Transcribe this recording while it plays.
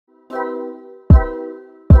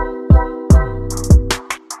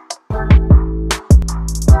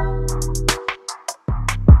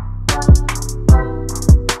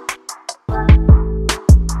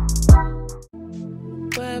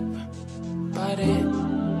bought it,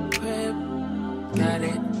 crib, got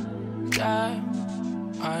it, job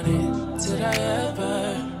on it. Did I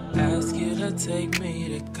ever ask you to take me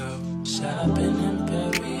to go shopping in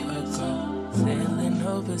Paris or go sailing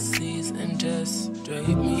overseas and just drape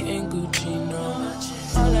me in Gucci?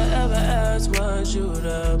 No, all I ever asked was you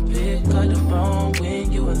to pick up the phone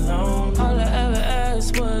when you alone. All I ever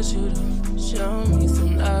asked was you to show me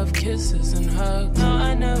some love, kisses and hugs. No,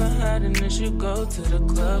 I never had an issue. Go to the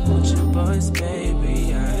club with your boys,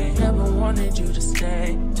 baby. I never wanted you to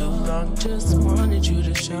stay too long. Just wanted you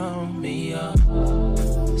to show me up.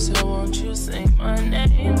 So won't you say my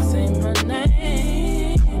name, say my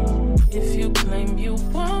name. If you claim you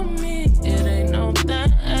want me, it ain't no thing.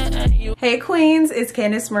 Hey queens, it's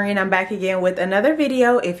Candace Marie. I'm back again with another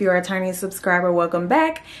video. If you're a returning subscriber, welcome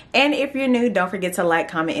back. And if you're new, don't forget to like,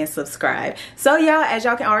 comment, and subscribe. So y'all, as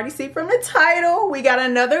y'all can already see from the title, we got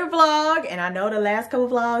another vlog. And I know the last couple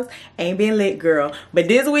vlogs ain't been lit, girl. But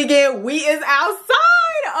this weekend, we is outside.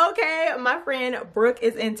 Okay, my friend Brooke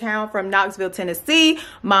is in town from Knoxville, Tennessee,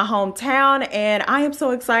 my hometown, and I am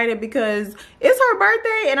so excited because it's her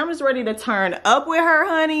birthday and I'm just ready to turn up with her,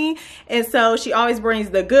 honey. And so she always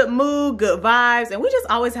brings the good mood, good vibes, and we just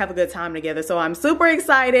always have a good time together. So I'm super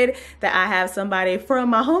excited that I have somebody from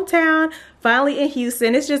my hometown finally in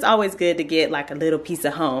Houston. It's just always good to get like a little piece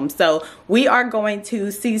of home. So we are going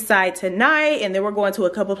to Seaside tonight, and then we're going to a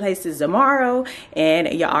couple places tomorrow, and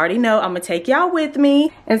y'all already know I'm gonna take y'all with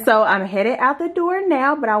me. And so I'm headed out the door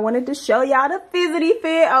now, but I wanted to show y'all the fizzity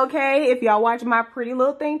fit, okay? If y'all watch my Pretty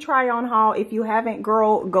Little Thing try on haul, if you haven't,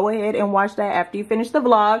 girl, go ahead and watch that after you finish the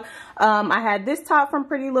vlog. I had this top from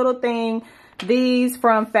Pretty Little Thing, these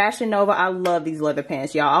from Fashion Nova. I love these leather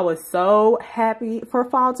pants, y'all. I was so happy for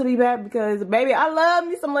fall to be back because, baby, I love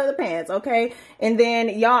me some leather pants, okay? And then,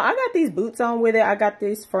 y'all, I got these boots on with it. I got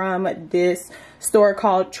this from this store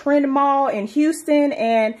called Trend Mall in Houston,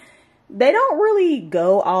 and they don't really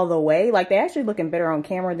go all the way. Like, they actually looking better on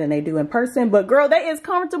camera than they do in person. But, girl, that is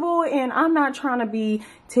comfortable, and I'm not trying to be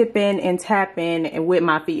tipping and tapping and with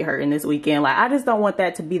my feet hurting this weekend. Like, I just don't want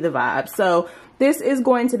that to be the vibe. So this is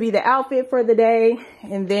going to be the outfit for the day.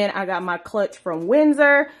 And then I got my clutch from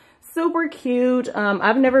Windsor. Super cute.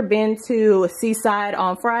 I've never been to Seaside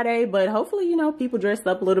on Friday, but hopefully, you know, people dressed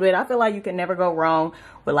up a little bit. I feel like you can never go wrong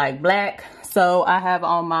with like black. So I have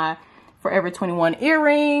on my Forever 21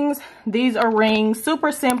 earrings. These are rings,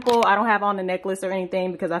 super simple. I don't have on the necklace or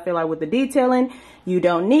anything because I feel like with the detailing, you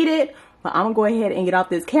don't need it. But I'm gonna go ahead and get off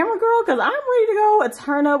this camera, girl, because I'm ready to go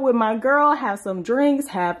turn up with my girl, have some drinks,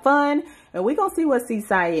 have fun, and we gonna see what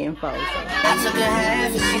Seaside info. So. I took a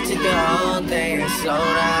half and she took the whole thing and slow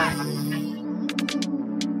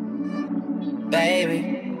down.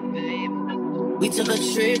 Baby, we took a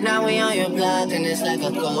trip, now we on your block and it's like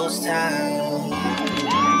a ghost town.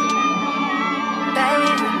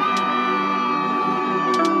 Baby,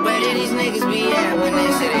 where did these niggas be at when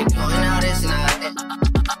they say they doing all this and all that?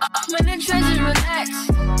 When the trenches relax,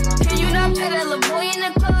 can you not pay that little boy in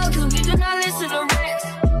the club? Cause we do not listen to Rex.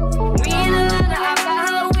 We in Atlanta, I buy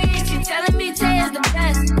her weed. She telling me Tay is the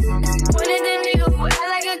best. One of them niggas who act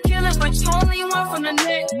like a killer, but you only want from the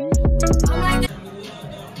neck. I'm like,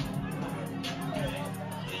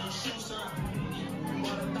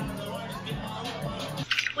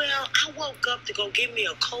 well, I woke up to go get me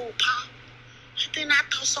a cold pop, and then I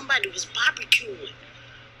thought somebody was barbecuing.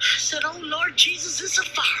 I said, oh, Lord Jesus, it's a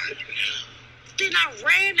fire. Then I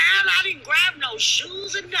ran out. I didn't grab no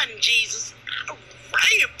shoes or nothing, Jesus. I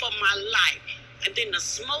ran for my life. And then the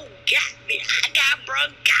smoke got me. I got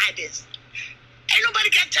bronchitis. Ain't nobody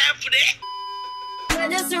got time for that. well,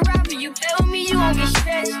 that's a rapper. You play with me, you won't get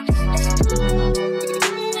stretched.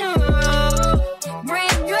 Bring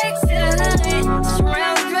Drakes to the hood.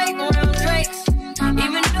 Surround Drake, around Drakes.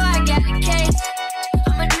 Even though I got the case,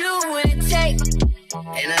 I'ma do what it takes.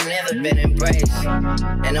 And I've never been embraced,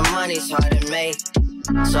 and the money's hard to make,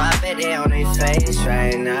 so I bet they on their face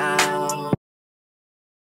right now.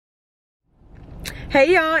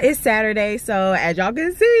 Hey y'all, it's Saturday, so as y'all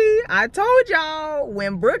can see, I told y'all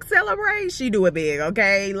when Brooke celebrates, she do it big,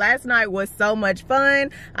 okay? Last night was so much fun.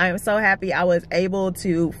 I am so happy I was able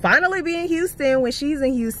to finally be in Houston when she's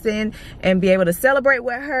in Houston and be able to celebrate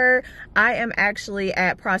with her. I am actually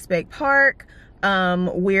at Prospect Park.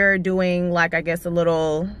 We're doing like, I guess, a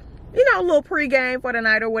little, you know, a little pregame for the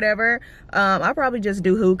night or whatever. I'll probably just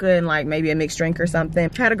do hookah and like maybe a mixed drink or something.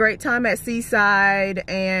 Had a great time at Seaside,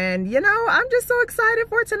 and you know, I'm just so excited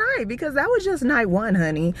for tonight because that was just night one,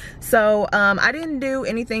 honey. So I didn't do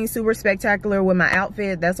anything super spectacular with my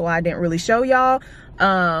outfit. That's why I didn't really show y'all.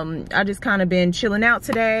 I just kind of been chilling out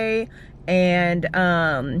today and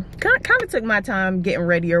kind of took my time getting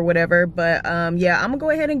ready or whatever. But yeah, I'm gonna go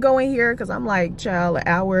ahead and go in here because I'm like, child, an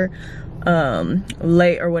hour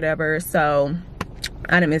late or whatever, so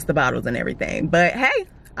I done missed the bottles and everything. But hey,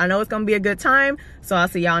 I know it's gonna be a good time, so I'll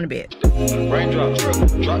see y'all in a bit. Raindrop,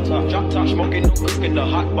 drop top, smoking, no cooking the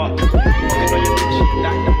hot box. Cooking on your bitch,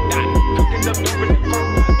 cooking up dope in the front.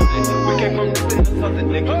 We came from nothing to something,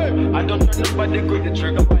 nigga. I don't trust nobody, grip the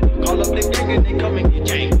trigger. Call up the gang and they come and get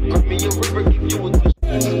janked. Grab me a river, give you a touch.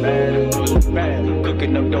 Bad, bad.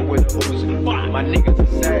 Cooking up dope with a Uzi. My niggas are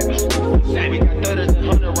savage. We got 30s and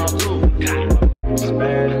 100 rounds too.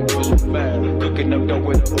 Bad, cooking up dope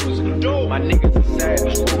with a Uzi. My niggas are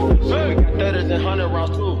savage. We got 30s and 100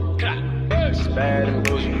 rounds too.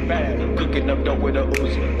 Bad, cooking up dope with a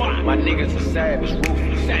Uzi. My niggas are savage.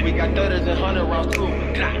 We got 30s and 100 rounds too.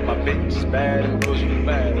 My bitch is bad,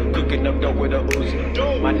 cooking up dope with a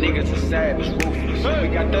Uzi. My niggas are savage. We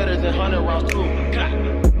got 30s and 100 rounds too.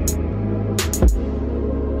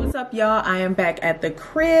 What's up, y'all? I am back at the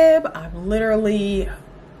crib. I'm literally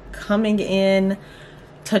coming in,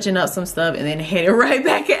 touching up some stuff, and then headed right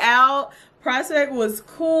back out. Prospect was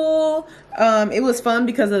cool. It was fun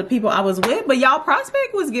because of the people I was with, but y'all,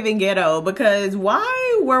 Prospect was giving ghetto because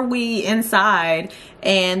why were we inside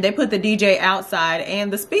and they put the DJ outside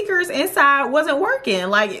and the speakers inside wasn't working?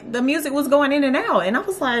 Like, the music was going in and out, and I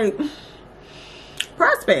was like,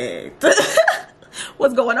 Prospect,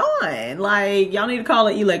 what's going on? Like, y'all need to call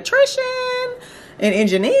an electrician, an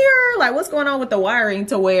engineer. Like, what's going on with the wiring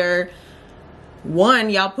to where, one,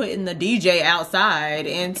 y'all putting the DJ outside,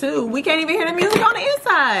 and two, we can't even hear the music on the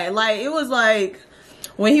inside. Like, it was like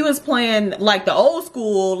when he was playing like the old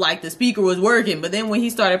school, like the speaker was working, but then when he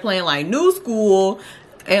started playing like new school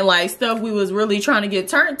and like stuff we was really trying to get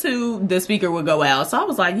turned to, the speaker would go out. So I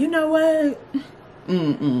was like, you know what?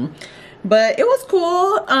 But it was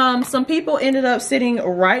cool. Some people ended up sitting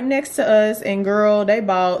right next to us, and girl, they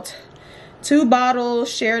bought 2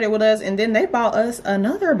 bottles, shared it with us, and then they bought us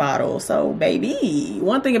another bottle. So baby,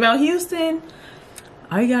 one thing about Houston,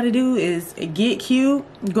 all you gotta do is get cute,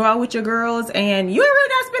 go out with your girls, and you ain't really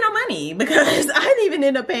gotta spend no money because I didn't even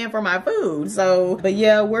end up paying for my food. So, but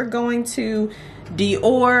yeah, we're going to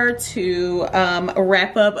Dior to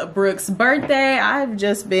wrap up Brooke's birthday. I've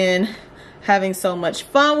just been having so much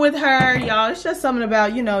fun with her, y'all. It's just something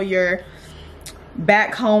about, you know, your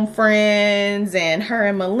back home friends and her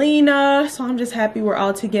and Melina. So I'm just happy we're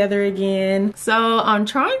all together again. So I'm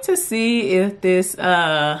trying to see if this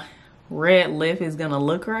red lip is gonna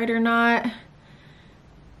look right or not.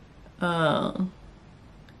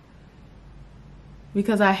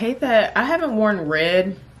 Because I hate that I haven't worn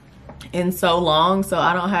red in so long, so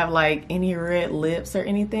I don't have like any red lips or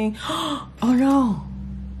anything. Oh no.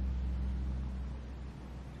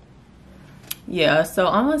 Yeah, so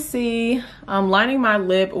I'm gonna see. I'm lining my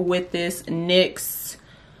lip with this NYX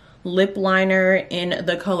lip liner in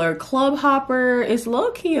the color Club Hopper. It's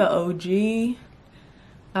low-key a OG.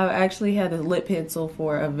 I've actually had this lip pencil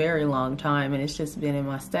for a very long time, and it's just been in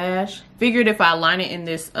my stash. Figured if I line it in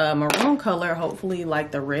this maroon color, hopefully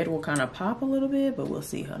like the red will kind of pop a little bit, but we'll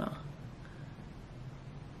see. Hold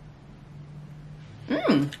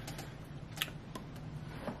on.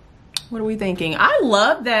 What are we thinking? I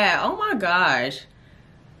love that. Oh my gosh.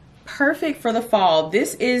 Perfect for the fall.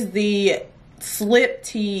 This is the Slip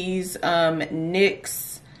Tease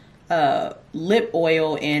NYX lip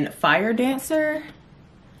oil in Fire Dancer.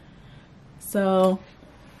 So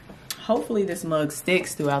hopefully this mug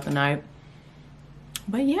sticks throughout the night.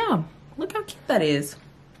 But yeah, look how cute that is.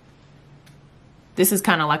 This is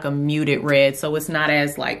kind of like a muted red, so it's not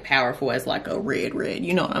as like powerful as like a red,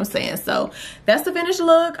 you know what I'm saying? So that's the finished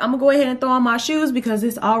look. I'm gonna go ahead and throw on my shoes because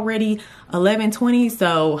it's already 11:20,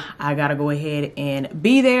 so I gotta go ahead and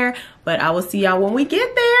be there. But I will see y'all when we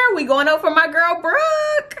get there. We going over for my girl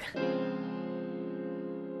Brooke.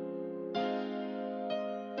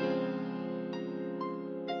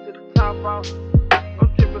 To the top off,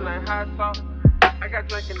 I'm dripping like hot sauce. I got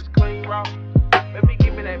drinking this clean raw. Baby,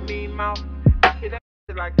 give me that mean mouth. Hit that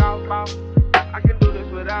shit like golf ball. I can do this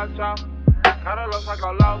without y'all. Got a loss, I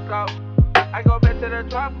go loco. I go back to the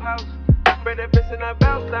drop house. Bring that bitch in that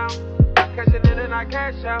belt down. Cash it in and I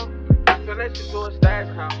cash out. So let's just do a stash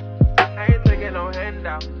house. I ain't taking no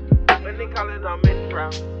handouts. When they call it, I'm in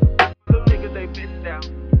route. Them niggas, they bitch down.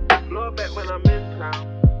 Blow it back when I'm in town.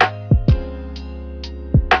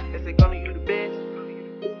 They say, gonna you the best.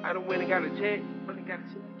 I done went and got a check.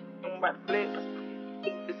 I'm about to flex.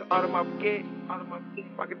 It's an automatic get.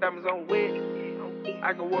 Rocket diamonds on wet.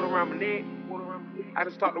 I can water around my neck. I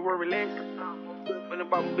just talk the word relax. When I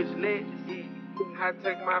bought my bitch lit. I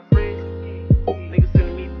take my friends. Niggas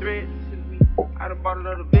sending me threats. I done bought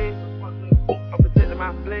another bitch. I'm protecting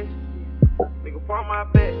my flesh. Nigga from my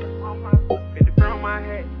back. 50 from my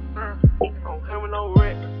hat. Don't come with no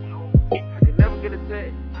wreck. I can never get a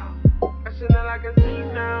text. I should not like I see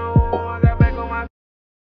now. I got back on my.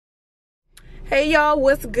 Hey y'all,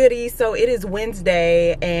 what's goody? So it is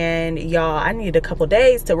Wednesday, and y'all, I need a couple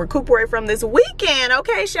days to recuperate from this weekend.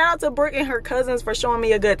 Okay, shout out to Brooke and her cousins for showing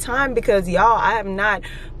me a good time, because y'all, I have not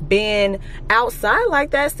been outside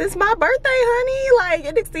like that since my birthday, honey. Like,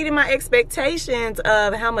 it exceeded my expectations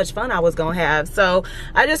of how much fun I was gonna have. So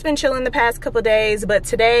I just been chilling the past couple days, but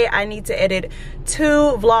today I need to edit 2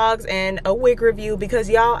 vlogs and a wig review, because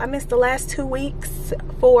y'all, I missed the last 2 weeks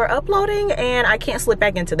for uploading, and I can't slip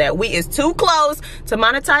back into that. We is too close to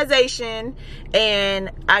monetization,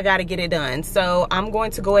 and I gotta get it done. So I'm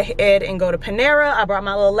going to go ahead and go to Panera. I brought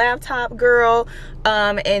my little laptop, girl,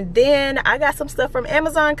 and then I got some stuff from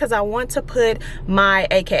Amazon because I want to put my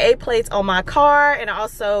AKA plates on my car, and I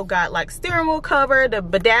also got like steering wheel cover, the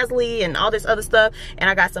bedazzly, and all this other stuff,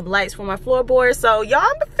 and I got some lights for my floorboard. So y'all,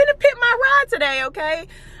 I'm finna pit my ride today, okay?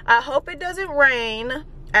 I hope it doesn't rain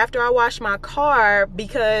after I wash my car,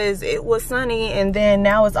 because it was sunny and then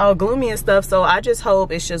now it's all gloomy and stuff. So I just hope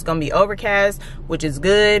it's just gonna be overcast, which is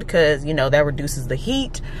good, because you know that reduces the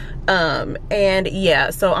heat. And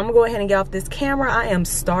yeah, so I'm gonna go ahead and get off this camera. I am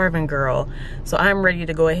starving, girl, so I'm ready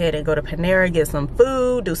to go ahead and go to Panera, get some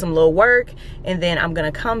food, do some little work, and then I'm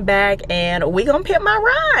gonna come back and we gonna pit my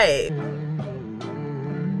ride.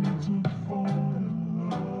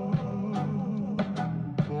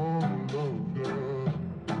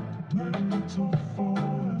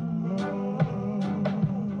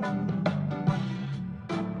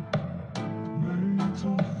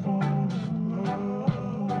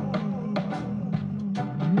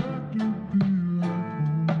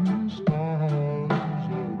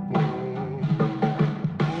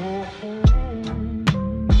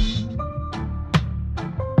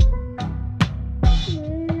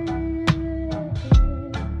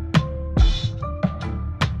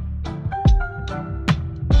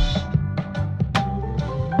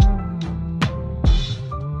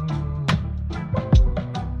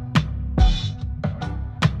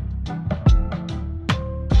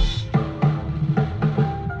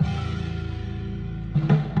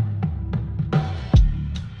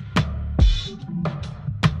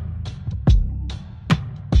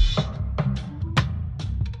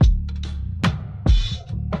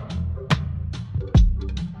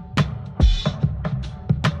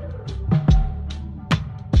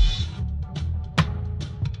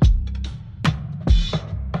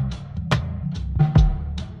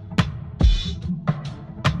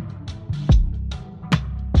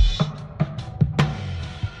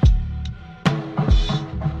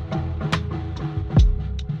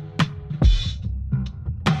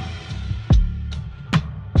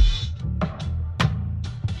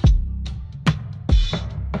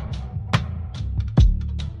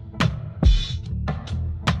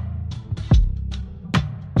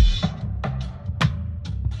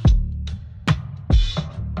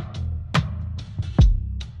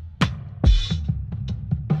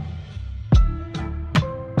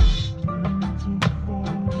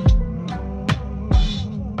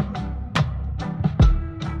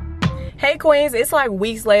 Hey queens, it's like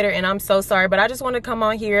weeks later and I'm so sorry, but I just want to come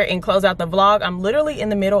on here and close out the vlog. I'm literally in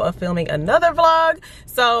the middle of filming another vlog,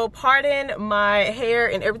 so pardon my hair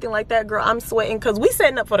and everything like that, girl. I'm sweating because we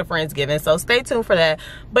setting up for the Friendsgiving, so stay tuned for that.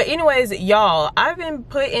 But anyways, y'all, I've been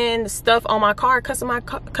putting stuff on my car,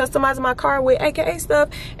 customizing my car with AKA stuff,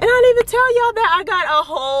 and I didn't even tell y'all that I got a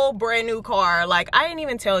whole brand new car. Like, I didn't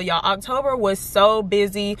even tell y'all. October was so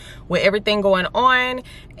busy with everything going on,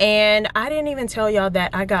 and I didn't even tell y'all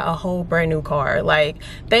that I got a whole brand new car. Like,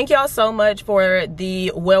 thank y'all so much for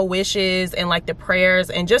the well wishes and like the prayers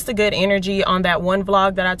and just the good energy on that one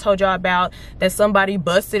vlog that I told y'all about, that somebody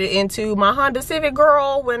busted it into my Honda Civic,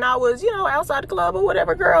 girl, when I was, you know, outside the club or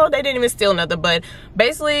whatever, girl. They didn't even steal nothing, but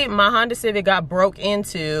basically my Honda Civic got broke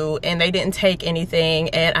into and they didn't take anything,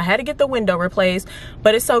 and I had to get the window replaced.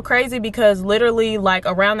 But it's so crazy because literally like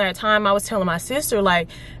around that time I was telling my sister, like,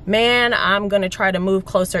 man, I'm gonna try to move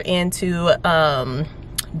closer into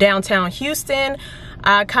downtown Houston.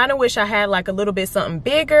 I kind of wish I had like a little bit something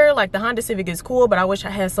bigger. Like, the Honda Civic is cool, but I wish I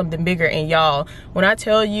had something bigger. And y'all, when I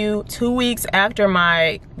tell you, 2 weeks after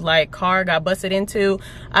my like car got busted into,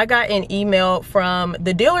 I got an email from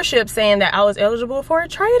the dealership saying that I was eligible for a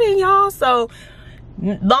trade-in, y'all. So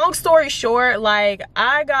long story short, like,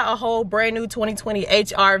 I got a whole brand new 2020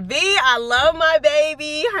 HRV. I love my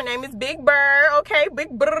baby. Her name is Big Bird. Okay, Big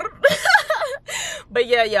Bird. But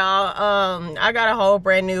yeah, y'all, I got a whole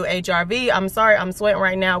brand new HRV. I'm sorry I'm sweating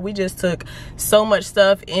right now. We just took so much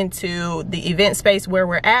stuff into the event space where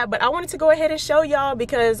we're at, but I wanted to go ahead and show y'all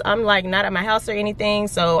because I'm like not at my house or anything,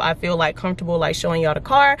 so I feel like comfortable like showing y'all the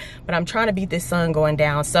car, but I'm trying to beat this sun going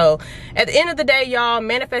down. So at the end of the day, y'all,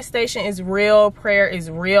 manifestation is real, prayer is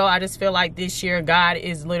real. I just feel like this year God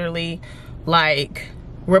is literally like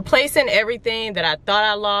replacing everything that I thought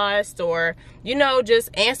I lost, or you know, just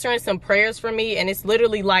answering some prayers for me. And it's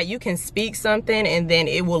literally like you can speak something and then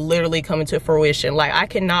it will literally come into fruition. Like I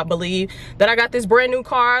cannot believe that I got this brand new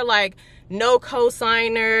car, like no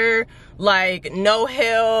co-signer, like no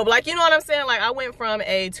help, like you know what I'm saying. Like I went from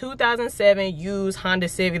a 2007 used Honda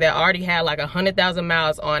Civic that already had like 100,000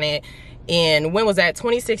 miles on it in, when was that,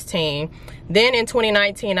 2016. Then in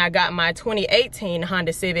 2019 I got my 2018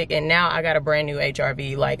 Honda Civic, and now I got a brand new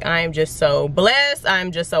HRV. Like I am just so blessed,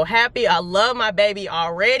 I'm just so happy. I love my baby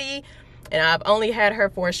already, and I've only had her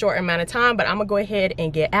for a short amount of time, but I'm gonna go ahead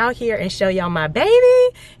and get out here and show y'all my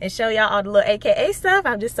baby and show y'all all the little AKA stuff.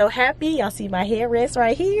 I'm just so happy. Y'all see my headrest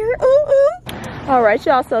right here. Ooh. All right,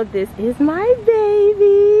 y'all, so this is my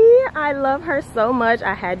baby. I love her so much.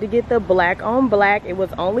 I had to get the black on black. It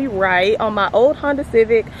was only right. On my old Honda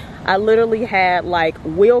Civic, I literally had like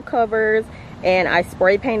wheel covers and I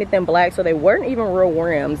spray painted them black, so they weren't even real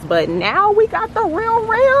rims. But now we got the real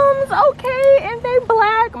rims, okay, and they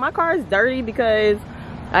black. My car is dirty because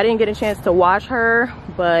I didn't get a chance to wash her,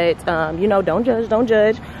 but you know, don't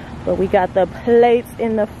judge. But we got the plates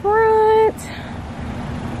in the front.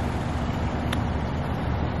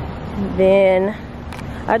 Then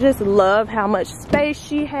I just love how much space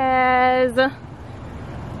she has.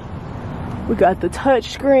 We got the touch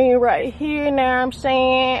screen right here, now I'm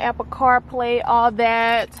saying, Apple CarPlay, all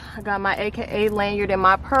that. I got my AKA lanyard and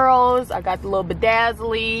my pearls. I got the little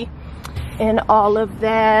bedazzly and all of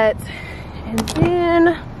that. And then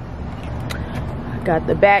I got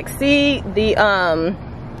the back seat. The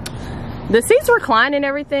seats recline and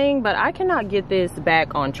everything, but I cannot get this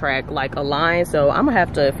back on track like a line, so I'm gonna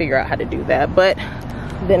have to figure out how to do that. But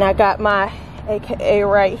then I got my AKA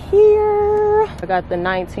right here. I got the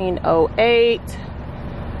 1908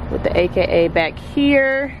 with the AKA back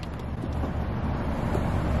here.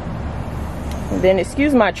 And then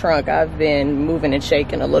excuse my trunk, I've been moving and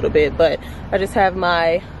shaking a little bit, but I just have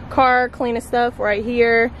my car cleaning stuff right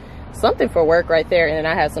here. Something for work right there, and then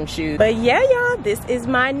I have some shoes. But yeah, y'all, this is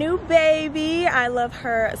my new baby. I love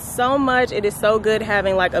her so much. It is so good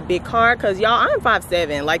having like a big car, because y'all, I'm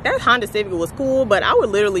 5'7". Like that Honda Civic was cool, but I would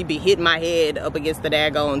literally be hitting my head up against the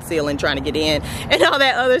daggone ceiling trying to get in and all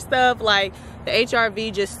that other stuff. Like the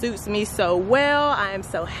HRV just suits me so well. I am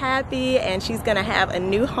so happy, and she's gonna have a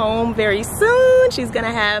new home very soon. She's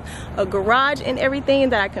gonna have a garage and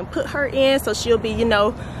everything that I can put her in, so she'll be, you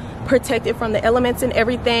know, protected from the elements and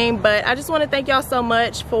everything. But I just want to thank y'all so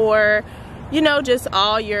much for, you know, just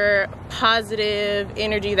all your positive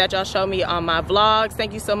energy that y'all show me on my vlogs.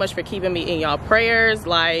 Thank you so much for keeping me in y'all prayers.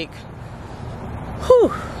 Like,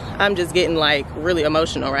 whew, I'm just getting like really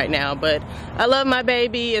emotional right now. But I love my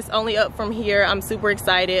baby. It's only up from here. I'm super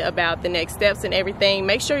excited about the next steps and everything.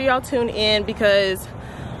 Make sure y'all tune in, because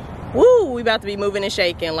woo, we about to be moving and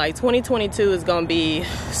shaking. Like 2022 is gonna be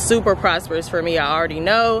super prosperous for me, I already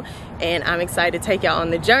know, and I'm excited to take y'all on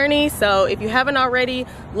the journey. So if you haven't already,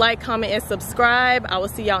 like, comment, and subscribe. I will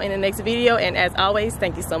see y'all in the next video, and as always,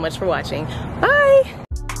 thank you so much for watching. Bye.